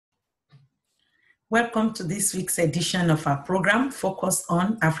Welcome to this week's edition of our program focused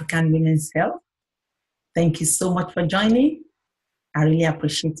on African women's health. Thank you so much for joining. I really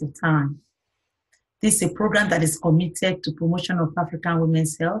appreciate your time. This is a program that is committed to promotion of African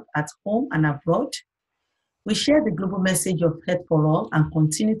women's health at home and abroad. We share the global message of health for all and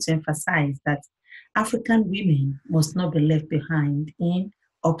continue to emphasize that African women must not be left behind in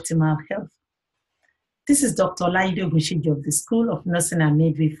optimal health. This is Dr. Olaide Ogunseji of the School of Nursing and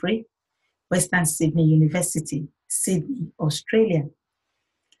Midwifery, Western Sydney University, Sydney, Australia.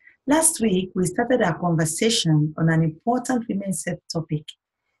 Last week, we started our conversation on an important women's health topic,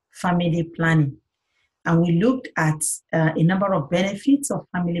 family planning. And we looked at a number of benefits of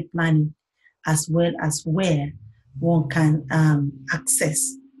family planning, as well as where one can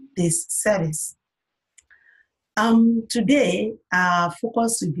access this service. Today, our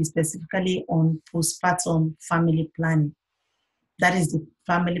focus will be specifically on postpartum family planning. That is the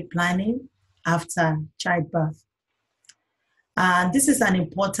family planning after childbirth. This is an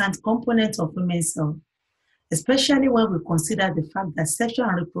important component of women's health, especially when we consider the fact that sexual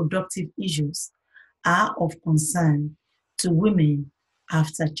and reproductive issues are of concern to women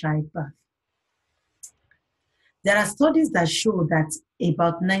after childbirth. There are studies that show that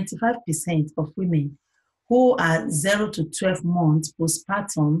about 95% of women who are 0 to 12 months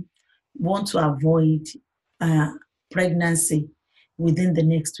postpartum want to avoid pregnancy within the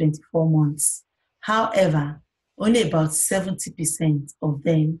next 24 months. However, only about 70% of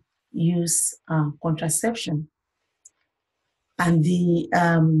them use contraception. And the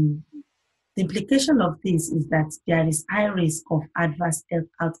implication of this is that there is high risk of adverse health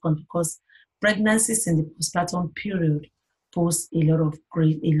outcomes because pregnancies in the postpartum period pose a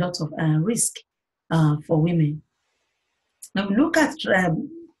lot of risk for women. Now, we look at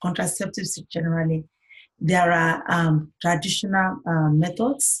contraceptives generally. There are traditional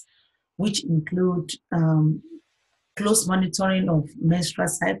methods, which include close monitoring of menstrual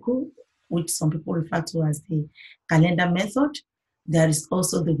cycle, which some people refer to as the calendar method. There is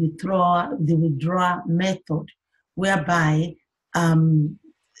also the withdrawal method, whereby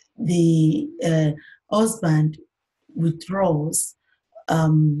the husband withdraws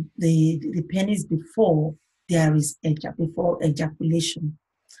the penis before there is before ejaculation.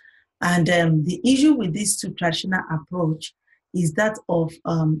 And the issue with this two traditional approach is that of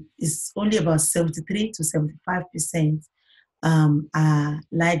is only about 73 to 75% are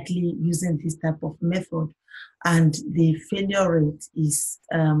likely using this type of method, and the failure rate is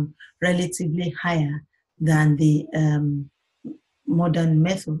relatively higher than the modern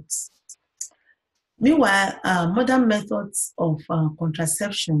methods. Meanwhile, modern methods of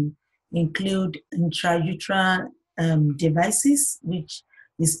contraception include intrauterine devices, which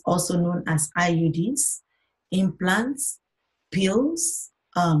is also known as IUDs, implants, pills,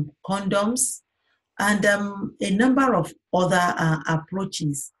 condoms, and a number of other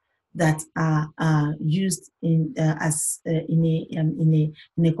approaches that are used in a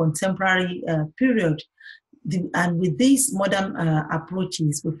contemporary period. And with these modern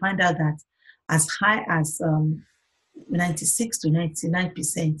approaches, we find out that as high as 96 to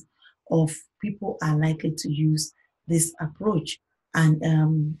 99% of people are likely to use this approach.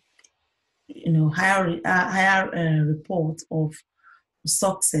 And higher reports of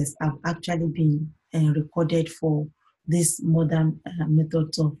success have actually been recorded for this modern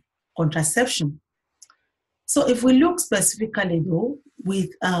methods of contraception. So if we look specifically though, with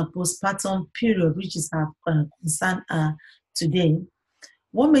postpartum period, which is our concern today,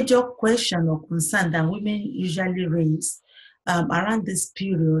 one major question or concern that women usually raise around this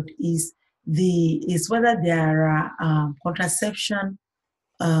period is whether there are contraception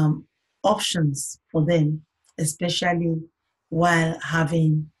options for them, especially while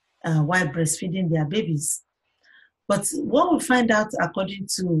breastfeeding their babies. But what we find out, according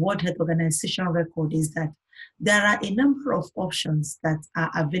to World Health Organization record, is that there are a number of options that are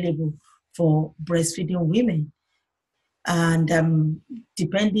available for breastfeeding women, and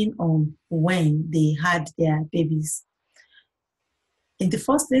depending on when they had their babies. In the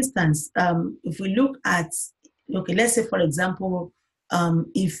first instance, if we look at, let's say, for example,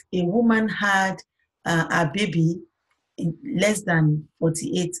 if a woman had a baby in less than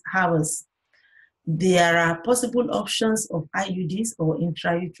 48 hours, there are possible options of IUDs or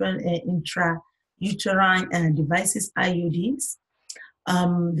intrauterine devices, IUDs.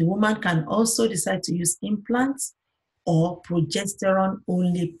 The woman can also decide to use implants or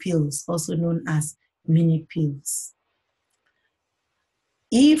progesterone-only pills, also known as mini pills.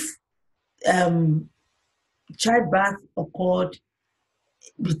 If childbirth occurred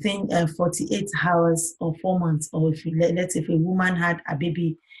within 48 hours or 4 months, or let's say if a woman had a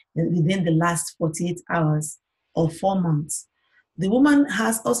baby within the last 48 hours or 4 months. The woman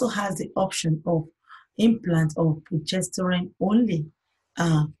also has the option of implant or progesterone only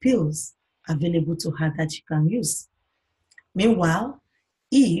pills available to her that she can use. Meanwhile,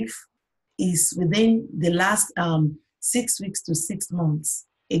 if is within the last 6 weeks to 6 months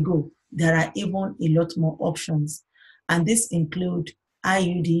ago, there are even a lot more options. And this include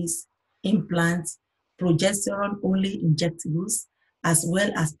IUDs, implants, progesterone-only injectables, as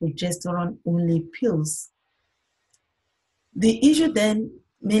well as progesterone-only pills. The issue then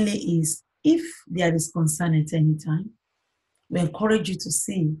mainly is if there is concern at any time, we encourage you to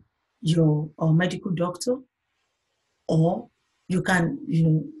see your medical doctor, or you can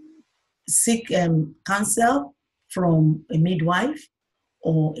seek counsel from a midwife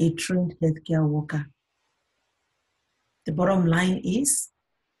or a trained healthcare worker. The bottom line is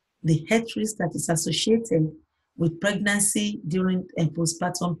the health risk that is associated with pregnancy during a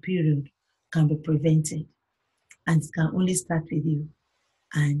postpartum period can be prevented, and it can only start with you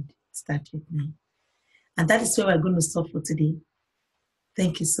and start with me. And that is where we're going to stop for today.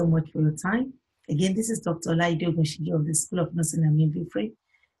 Thank you so much for your time. Again, this is Dr. Olaide Ogunshiji of the School of Nursing and Midwifery,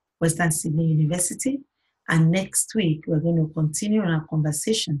 Western Sydney University. And next week, we're going to continue our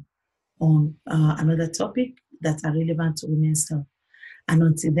conversation on another topic that are relevant to women's health. And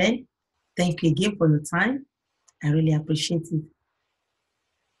until then, thank you again for your time. I really appreciate it.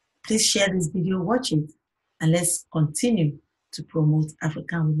 Please share this video, watch it, and let's continue to promote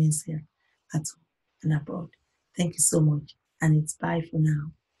African women's health at home and abroad. Thank you so much, and it's bye for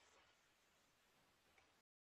now.